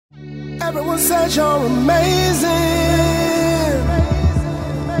Everyone says you're amazing.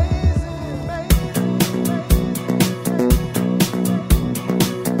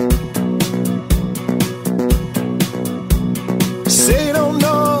 Say you don't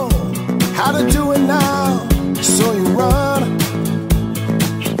know how to do it now, so you run.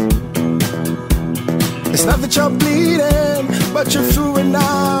 It's not that you're bleeding, but you're through it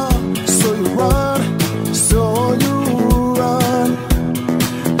now, so you run, so you run.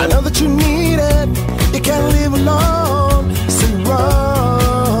 I know that you need it, you can't live alone, so you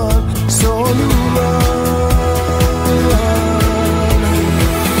run, so you run.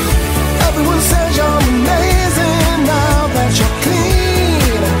 Everyone says you're amazing now that you're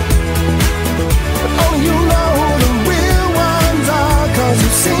clean, but only you know who the real ones are, 'cause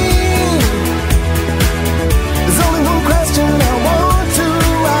you've seen. There's only one question I want to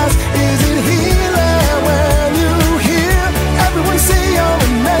ask: is it healing when you hear everyone say you're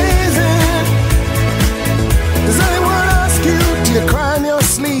amazing? Does anyone ask you, do you cry in your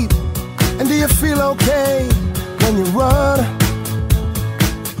sleep? And do you feel okay when you run?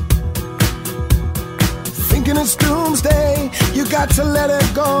 Thinking it's doomsday, you got to let it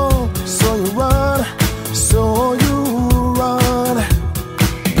go, so you run, so you run.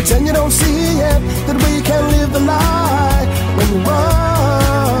 Pretend you don't see it, that way you can't live the lie when you run.